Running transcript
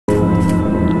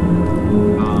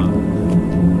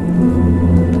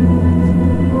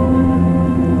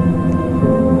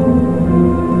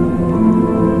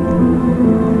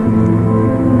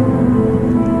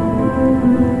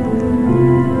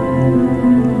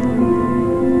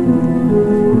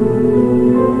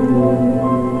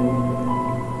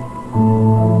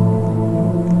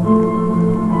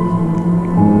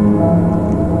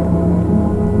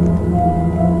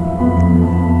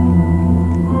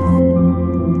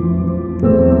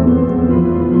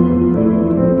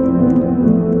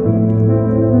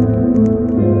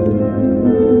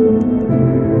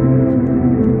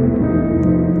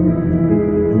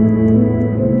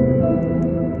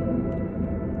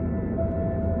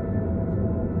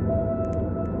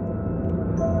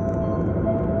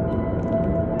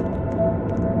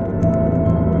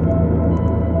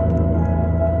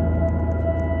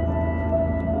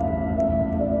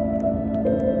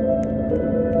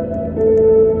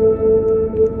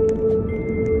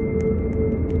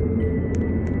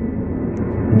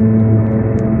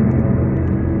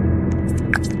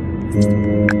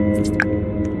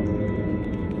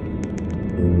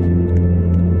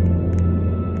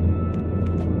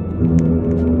I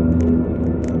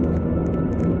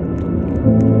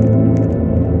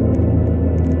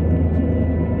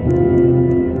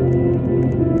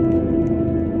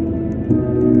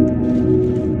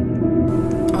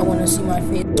want to see my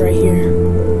face right here.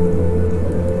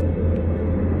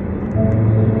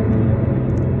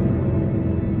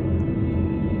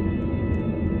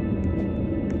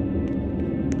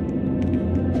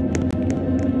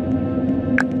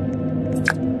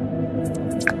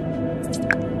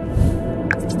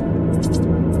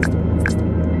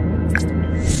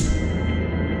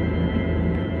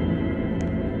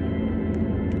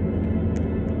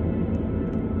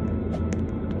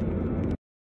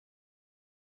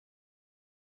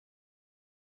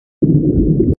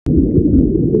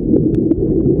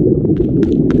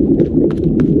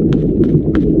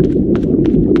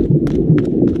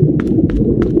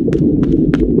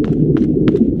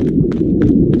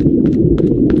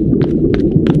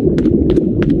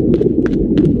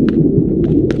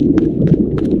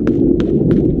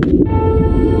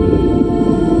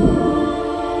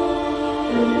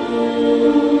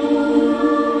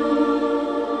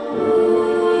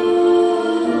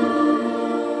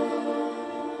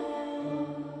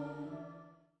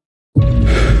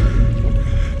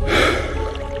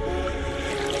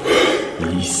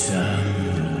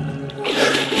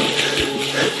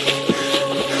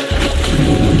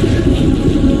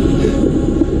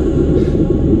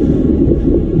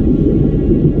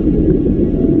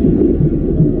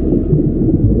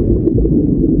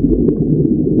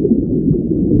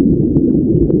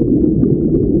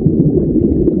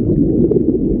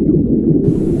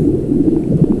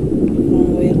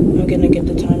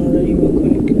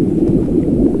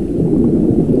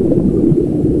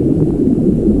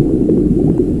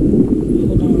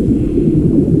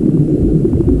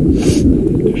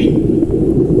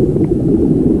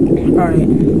 Alright,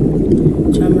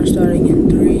 timer starting in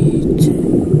 3, 2,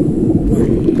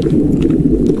 1.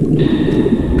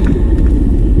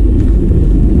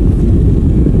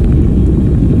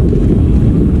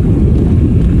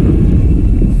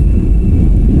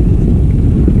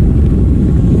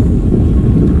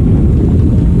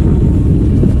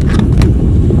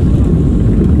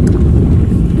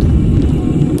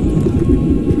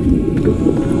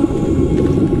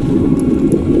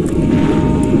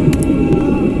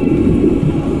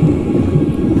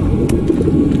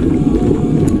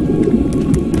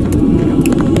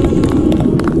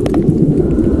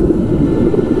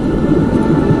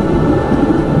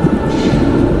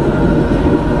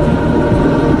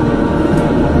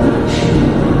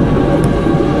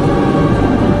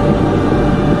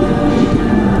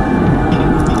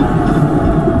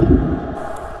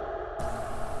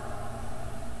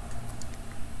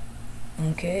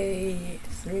 Okay,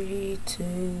 3, 2,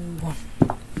 1.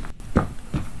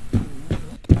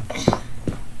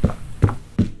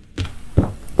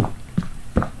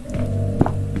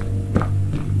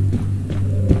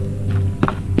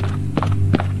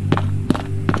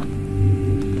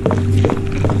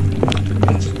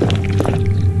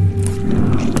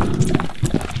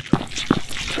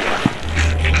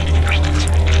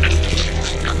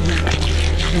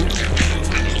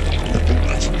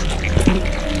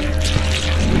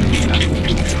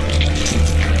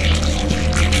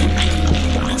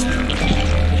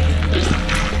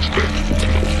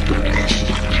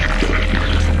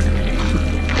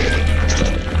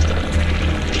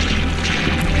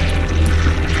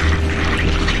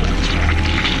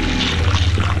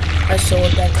 I saw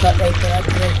that cut right there. I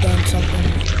could have done something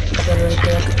better right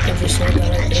there. I could have just sold that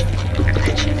right there.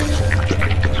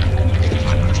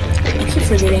 I keep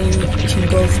forgetting you can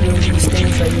go through these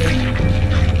things right here.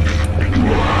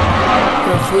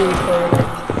 Or food or whatever.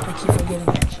 I keep forgetting.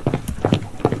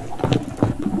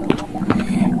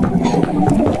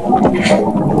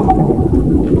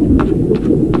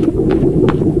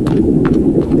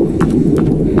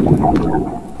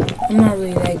 I'm not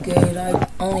really that good. I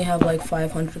only have like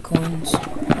 500 coins.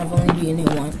 I've only been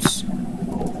here once.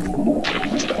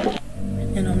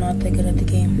 And I'm not that good at the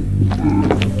game.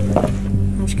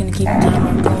 I'm just gonna keep the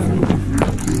timer going.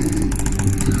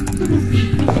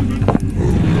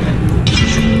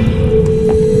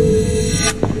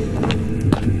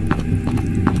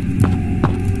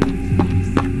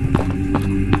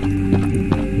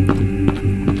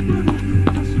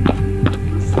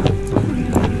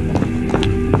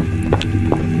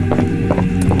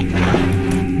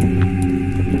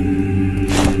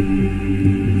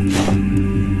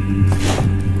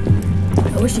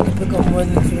 I wish you could pick up more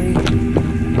than 3.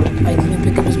 Like, you can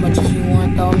pick up as much as you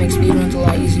want. That will make speedruns a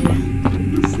lot easier.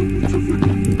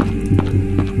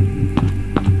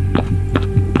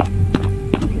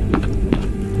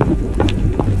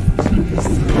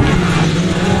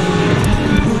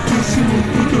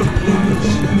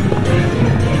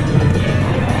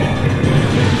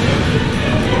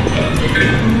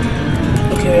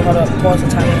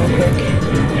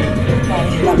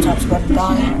 laptop's about to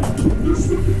die.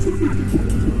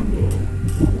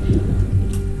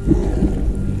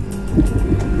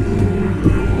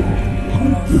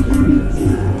 Hold on.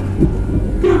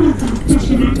 It's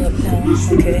looked up now.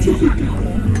 Okay.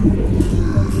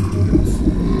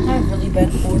 I have really bad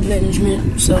board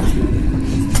management, so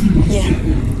yeah.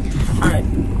 Alright.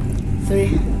 3,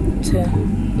 2,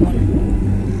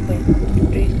 1. Wait.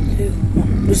 3, 2,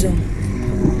 1. Resume.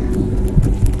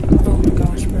 Oh my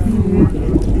gosh, bro.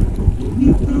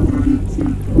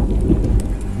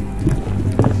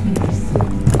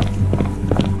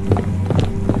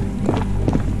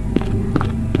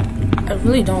 I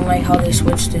really don't like how they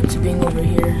switched it to being over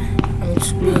here. I mean,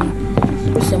 just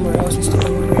being somewhere else instead of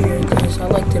over here, because I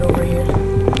liked it over here.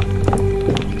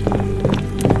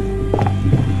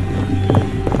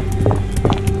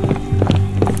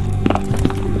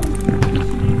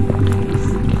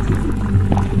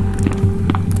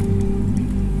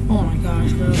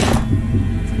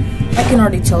 I can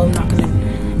already tell I'm not gonna.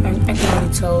 I can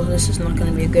already tell this is not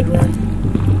gonna be a good run.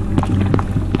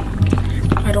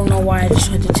 I don't know why I just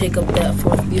had to take up that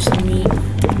 4th piece of meat.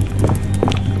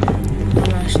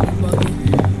 I'm actually bugging.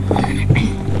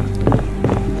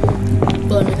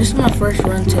 But I mean, this is my first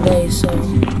run today, so I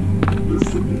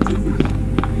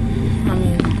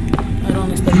mean, I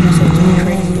don't expect myself to be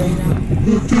crazy right now.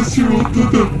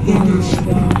 Oh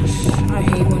my gosh, I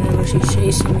hate whenever she's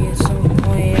chasing me. It's so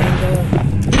annoying.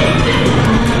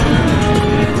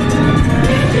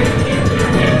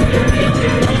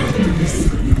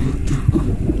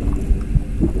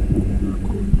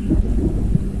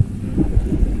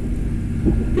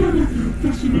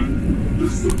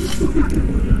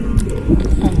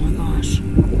 Oh my gosh.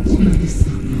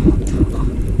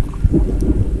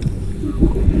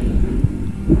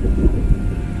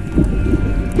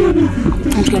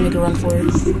 I'm just gonna make a run for it.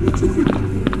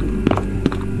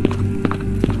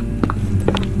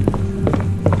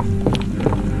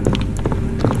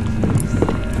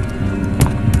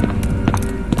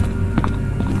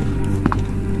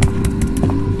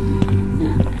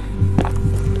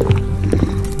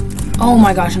 Oh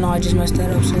my gosh, no, I just messed that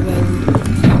up so badly.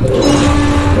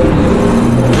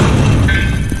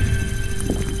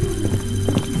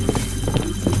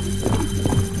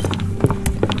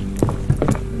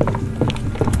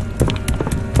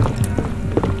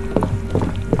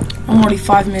 I'm already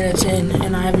 5 minutes in,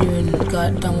 and I haven't even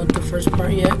got done with the first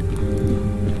part yet.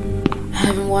 I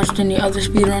haven't watched any other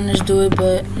speedrunners do it,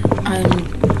 but I'm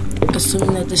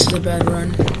assuming that this is a bad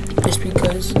run, just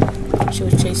because she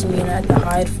was chasing me and I had to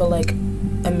hide for like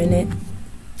a minute.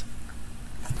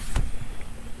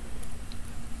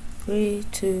 3,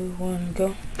 2, 1,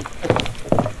 go.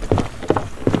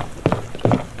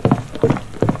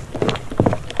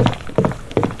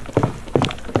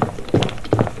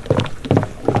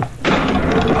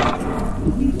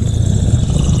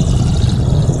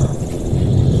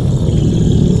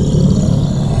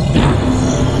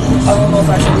 I don't know if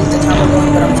I should leave the timer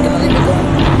going, but I'm just gonna leave it going.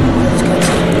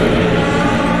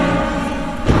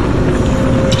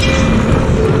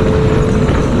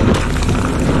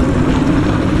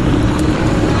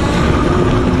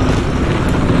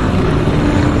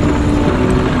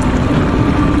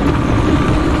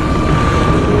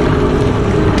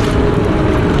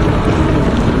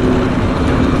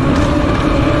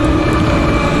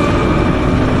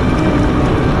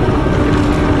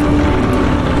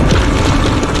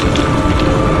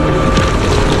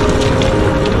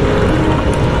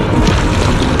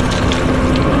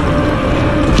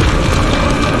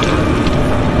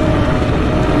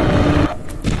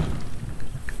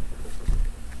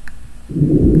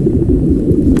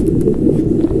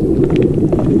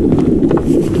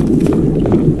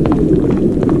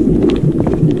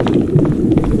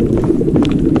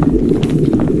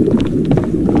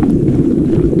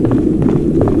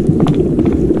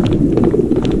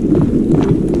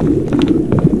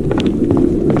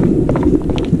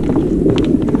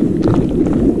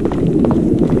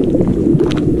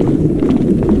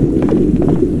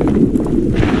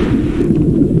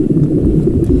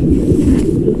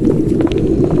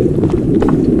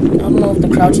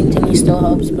 Crouching thingy still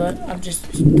helps, but I'm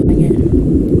just doing it.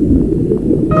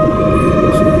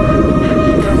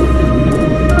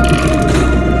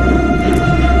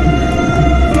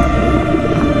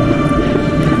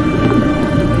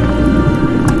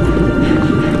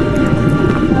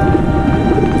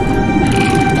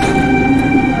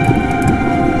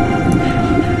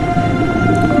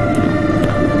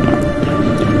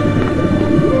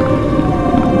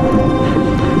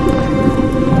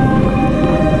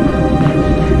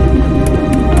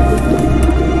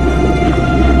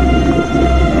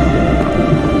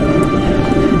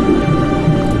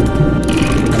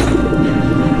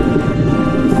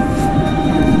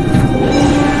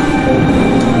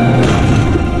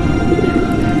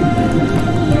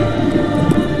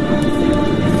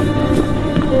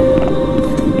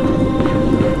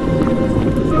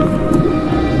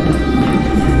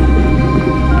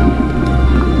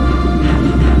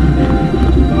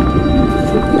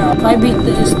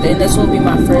 this will be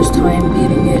my first time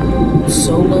beating it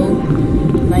solo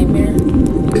Nightmare,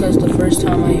 because the first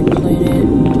time I played it,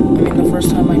 the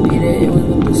first time I beat it, it was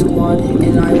with the squad,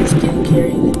 and I was getting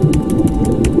carried.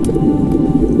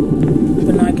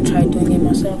 But now I can try doing it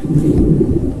myself. 3, 2,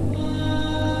 1,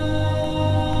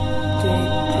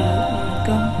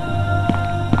 go.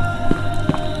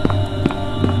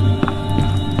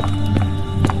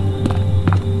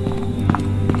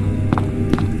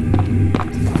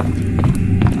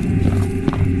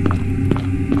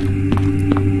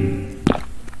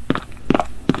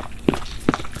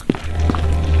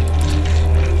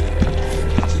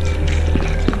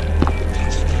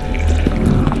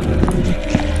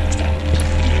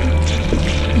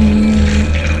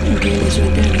 Okay, it's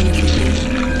right there.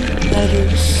 That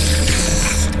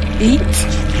is 8.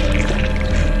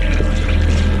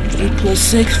 8 plus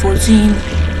 6, 14.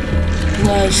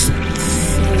 Plus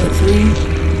 3.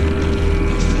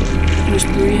 There's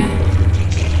 3.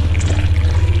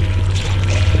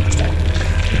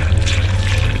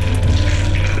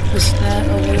 What's that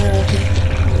over there?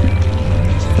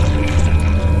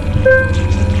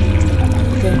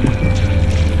 Okay.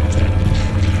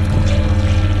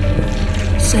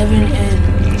 7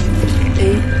 and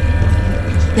 8.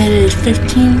 That is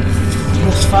 15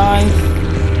 plus 5.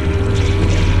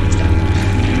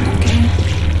 Okay.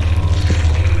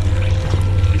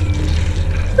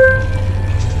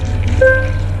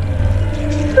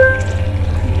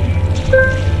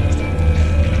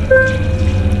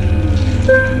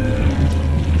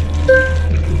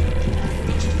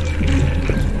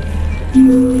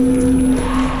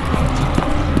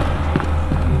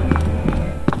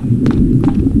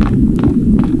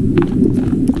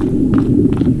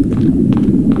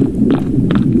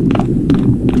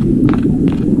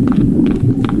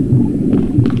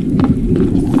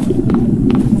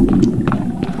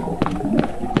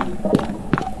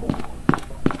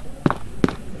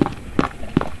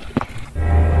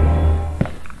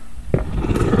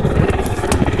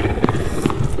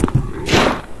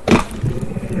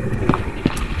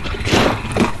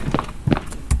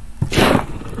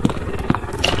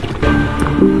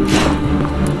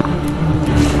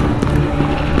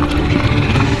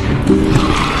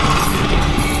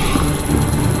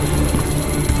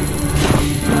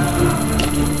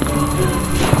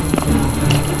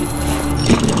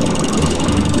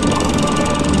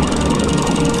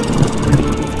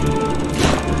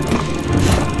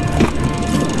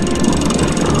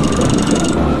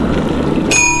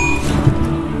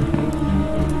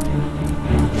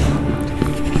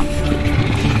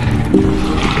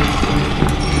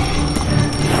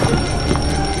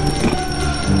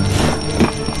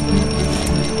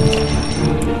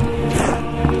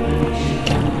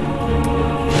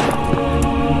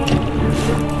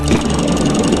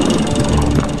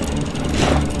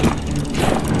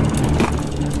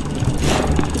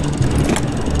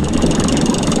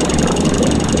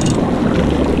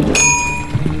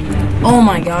 Oh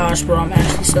my gosh, bro, I'm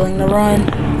actually selling the run.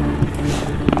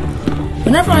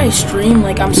 Whenever I stream,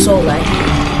 like, I'm so laggy.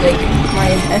 Like, my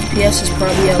FPS is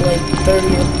probably at like 30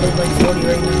 or like 40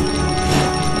 right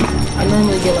now. I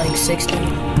normally get like 60.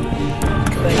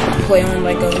 Cause I play on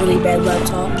like a really bad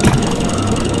laptop.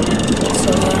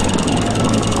 So yeah.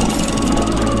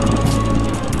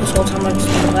 This whole time I've just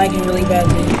been lagging really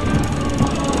badly.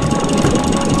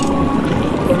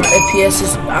 But my FPS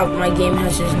is out, my game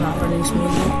has just not running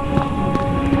smoothly.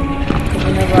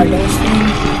 Whenever I don't stream,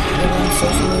 it runs so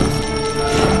smooth.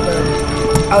 But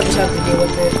I'll just have to deal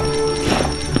with it.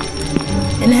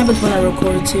 And it happens when I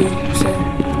record too, so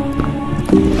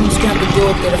I'm just gonna have to deal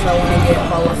with it if I want to get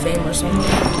Hall of Fame or something.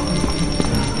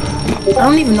 I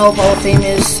don't even know if Hall of Fame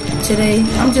is today.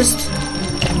 I'm just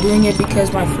doing it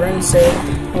because my friend said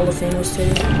Hall of Fame was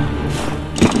today.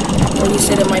 Or he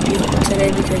said it might be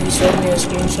today because he showed me a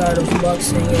screenshot of Buck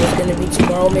saying it was gonna be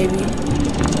tomorrow maybe.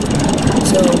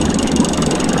 So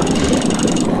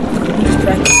I'm just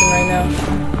practicing right now.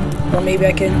 Or maybe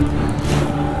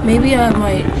I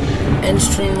might end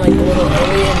stream like a little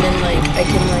early, and then like I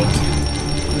can like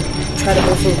try to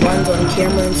go for runs on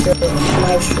camera instead of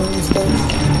live stream and stuff.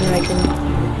 And I can,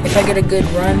 if I get a good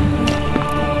run,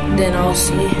 then I'll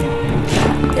see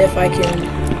if I can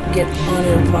get on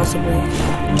it possibly.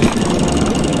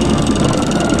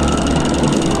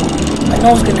 I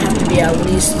know it's gonna have to be at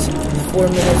least 4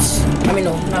 minutes. I mean,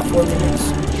 no, not 4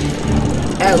 minutes.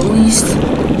 At least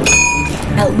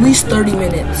 30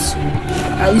 minutes.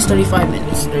 At least 35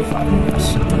 minutes. 35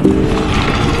 minutes.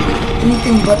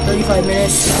 Anything but 35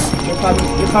 minutes, you're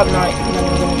probably not even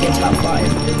gonna get top 5. I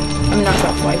mean, not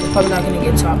top 5. You're probably not gonna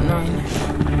get top 9.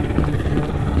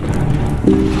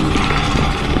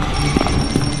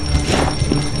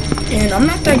 And I'm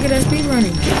not that good at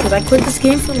speedrunning because I quit this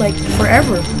game for like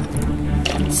forever.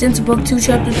 Since Book 2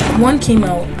 Chapter 1 came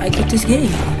out, I quit this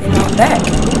game. And now I'm back.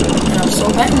 And I'm so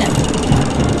bad now.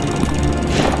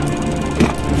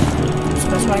 So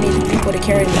that's why I needed people to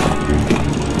carry me.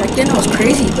 Back then I was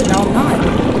crazy, but now I'm not.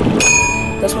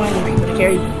 That's why I need people to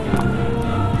carry me.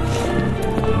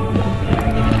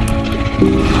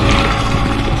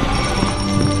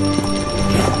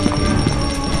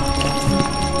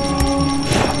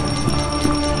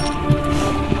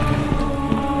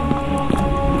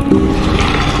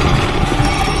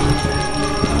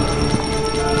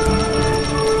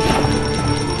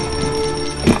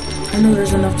 I know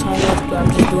there's enough time left, but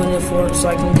I'm just doing it for so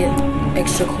I can get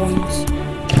extra coins.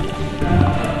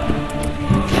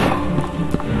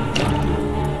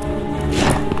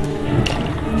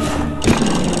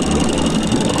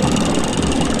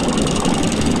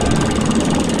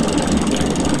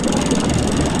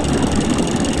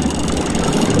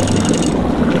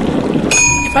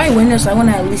 If I win this, I want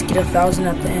to at least get 1,000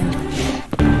 at the end.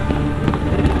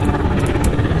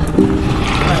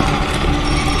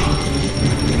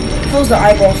 Those are the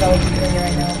eyeballs I would be doing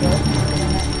right now, but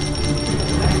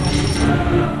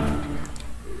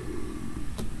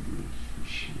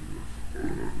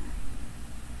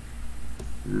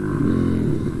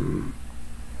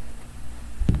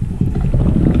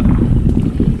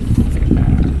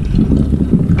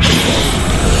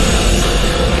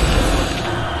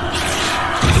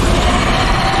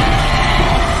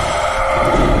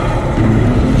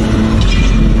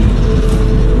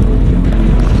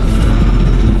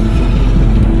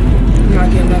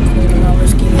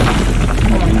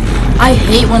I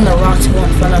hate when the rocks go in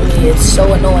front of me. It's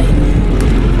so annoying.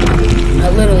 I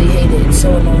literally hate it. It's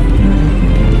so annoying.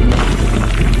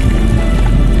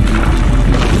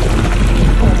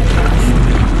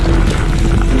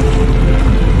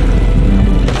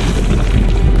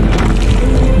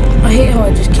 I hate how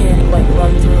I just can't like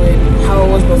run through it. How it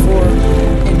was before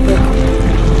in Book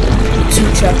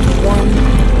 2 Chapter 1.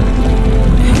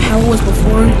 How it was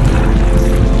before.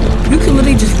 You could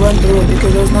literally just run through it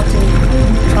because there was nothing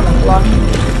trying to block you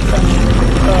from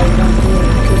run through it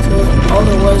because all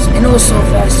there was, and it was so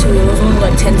fast too, it was only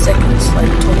like 10 seconds, like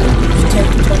 10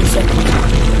 to 20 seconds.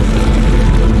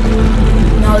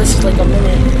 Now this is like a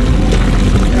minute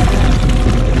and a half.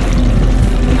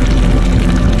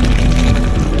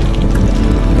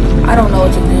 I don't know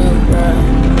what to do, bruh.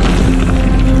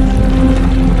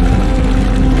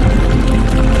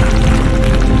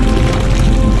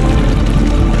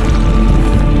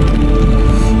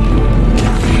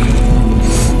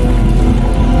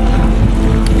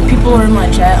 People are in my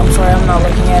chat. I'm sorry I'm not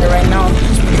looking at it right now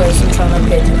just because I'm trying to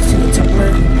pay attention to the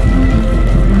timer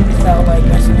without like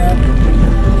messing up.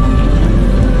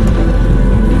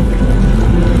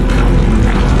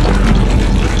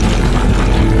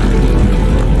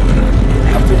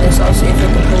 After this I'll see if I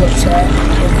can pull up chat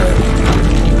real quick.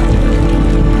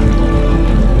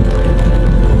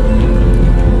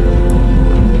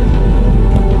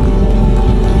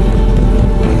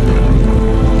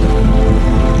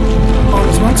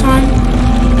 Time,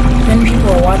 many people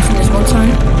are watching this one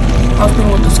time. I was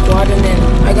playing with the squad and then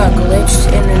I got glitched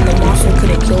and then the monster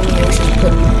couldn't kill me. It was just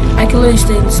I could literally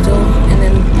stay still and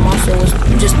then the monster was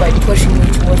just like pushing me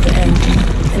towards the end.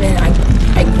 And then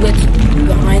I glitched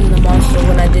behind the monster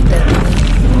when I did that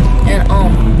thing. And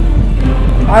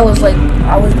I was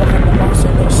behind the monster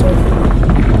and it was so cool.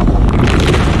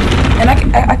 And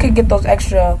I could get those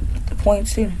extra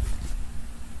points too.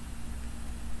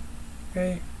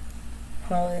 Right.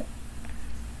 Call it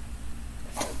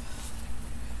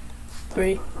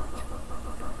 3.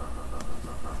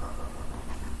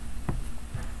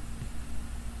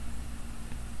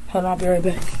 Hold on, I'll be right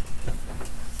back.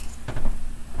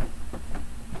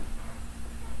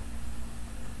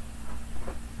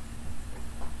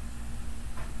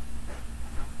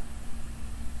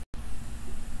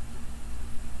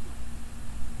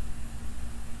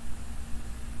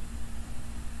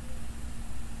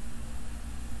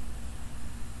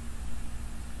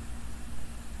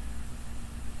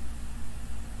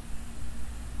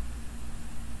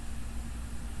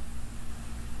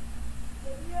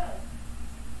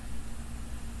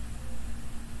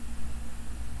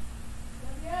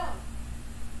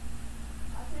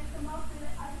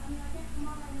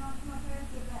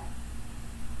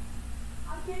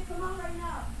 Come on right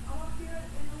now. I want to hear it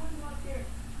in the window up here.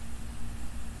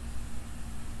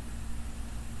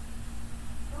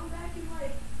 Come back in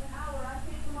like an hour. I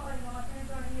can't come out right now. My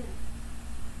parents aren't here.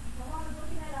 My mom is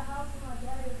looking at a house and my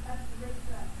dad is at the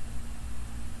racetrack.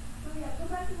 So yeah, come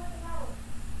back in like an hour.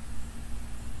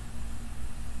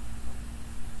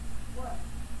 What?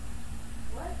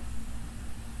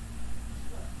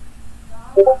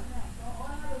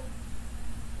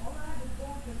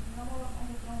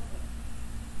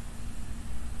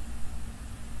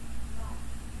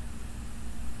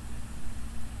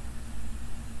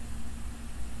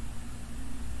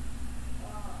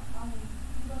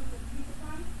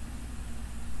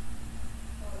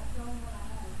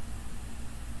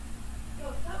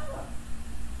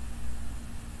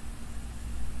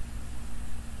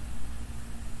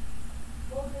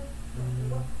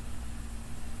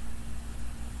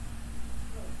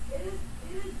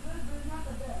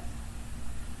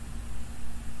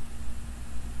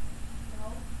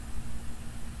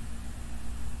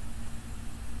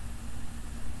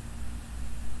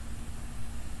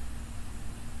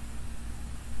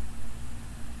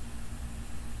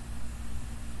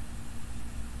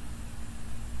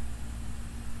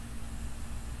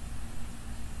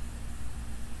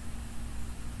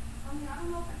 I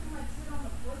don't know if I can like sit on the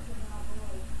porch and not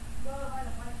below. Go ride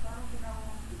a bike, but I don't think I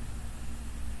want to.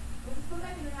 We'll just come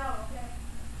back in an hour, okay?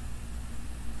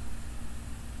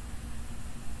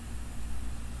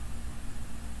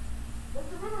 Was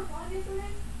the river fun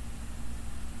yesterday?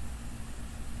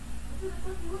 You should have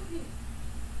took me with you.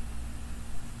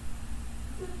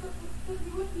 You should have took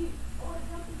me with you. I would have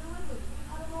jumped in the river.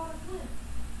 I don't know how to swim.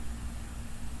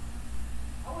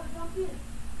 I would have jumped in.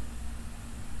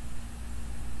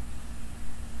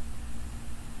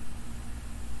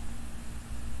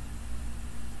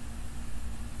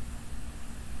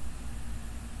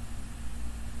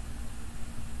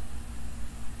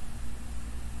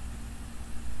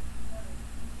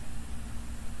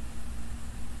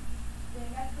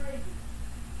 That's crazy.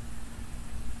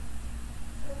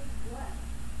 What?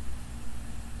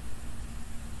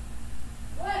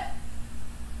 What?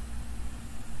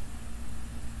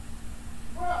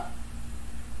 Bro.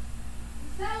 You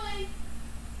selling?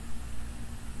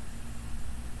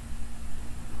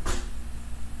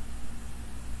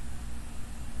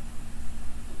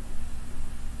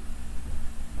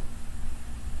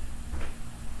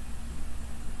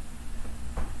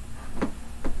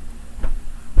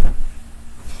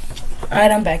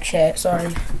 Alright, I'm back, chat.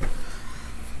 Sorry.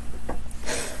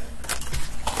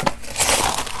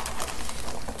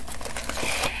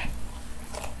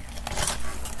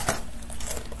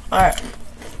 Alright.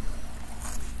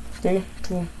 3,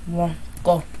 2, 1,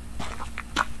 go.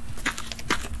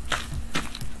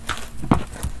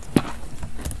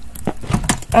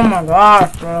 Oh my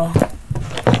gosh, bro.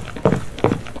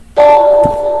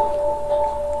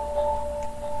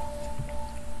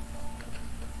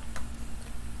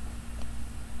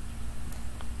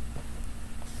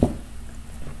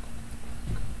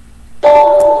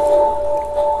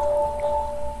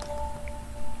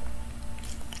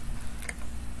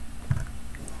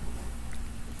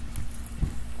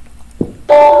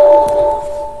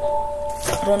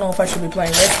 I don't know if I should be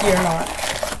playing risky or not.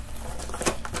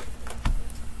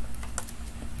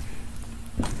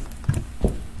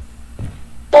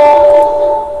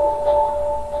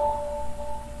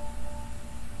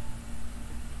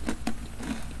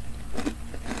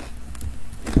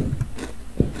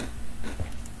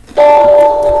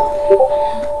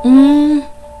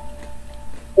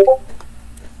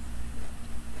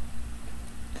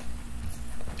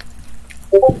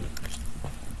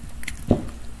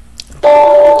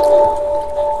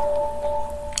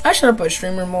 I should have put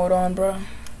streamer mode on, bro.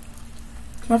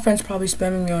 My friend's probably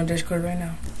spamming me on Discord right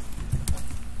now.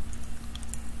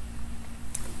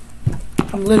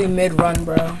 I'm literally mid-run,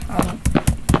 bro. I don't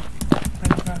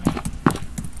like running.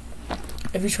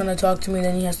 If he's trying to talk to me,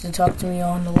 then he has to talk to me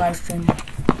on the live stream.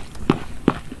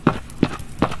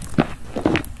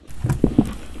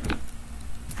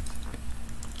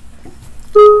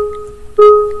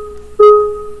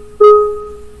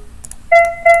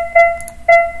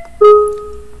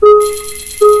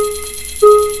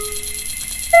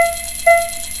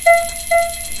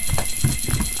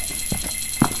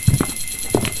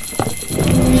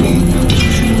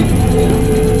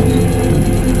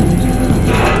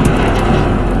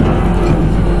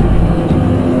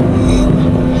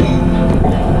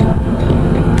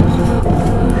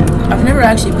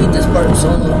 Actually beat this part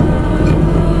solo.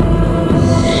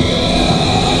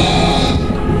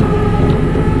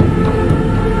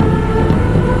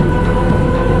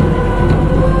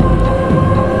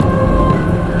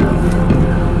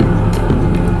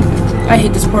 I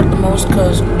hate this part the most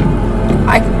because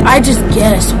I just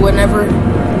guess whenever he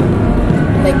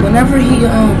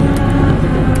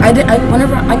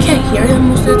whenever I can't hear him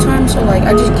most of the time, so like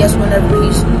I just guess whenever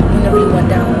he went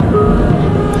down.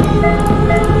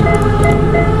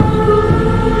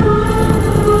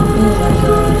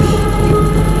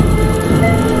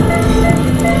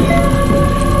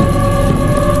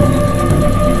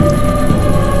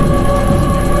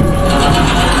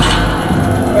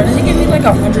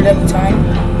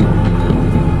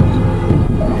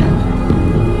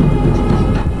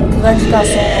 out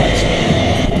so much.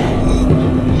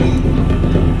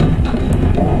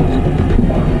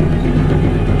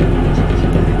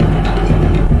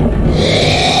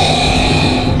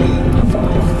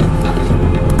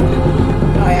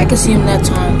 Alright, I can see him that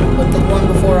time, but the one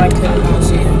before I could not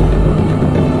see him.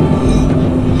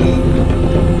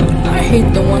 I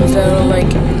hate the ones that are like,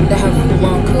 that have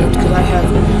long codes, because I have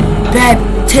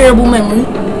bad, terrible memory,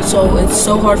 so it's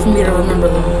so hard for me to remember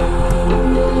them.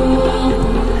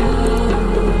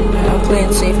 And I'm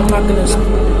playing safe. I'm not gonna,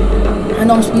 I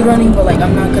know I'm speedrunning, but like,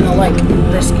 I'm not gonna like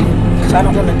risk it, because I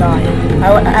don't want to die.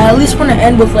 I at least want to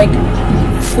end with like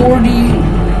 40.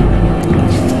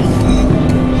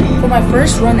 For my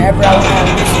first run ever, I would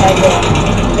have just had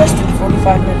like less than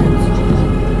 45 minutes,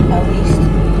 at least.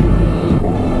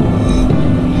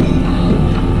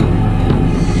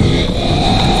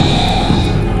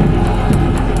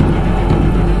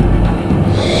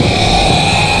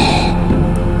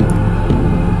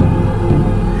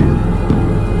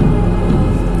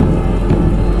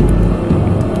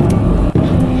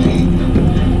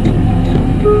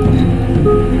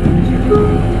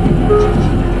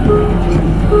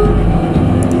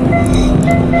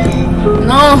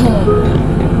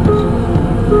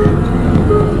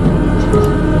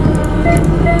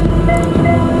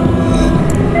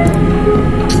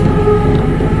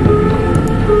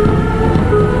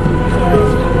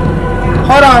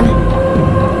 Hold on.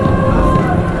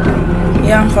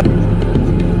 Yeah, I'm fine.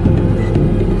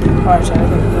 Alright,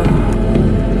 sorry.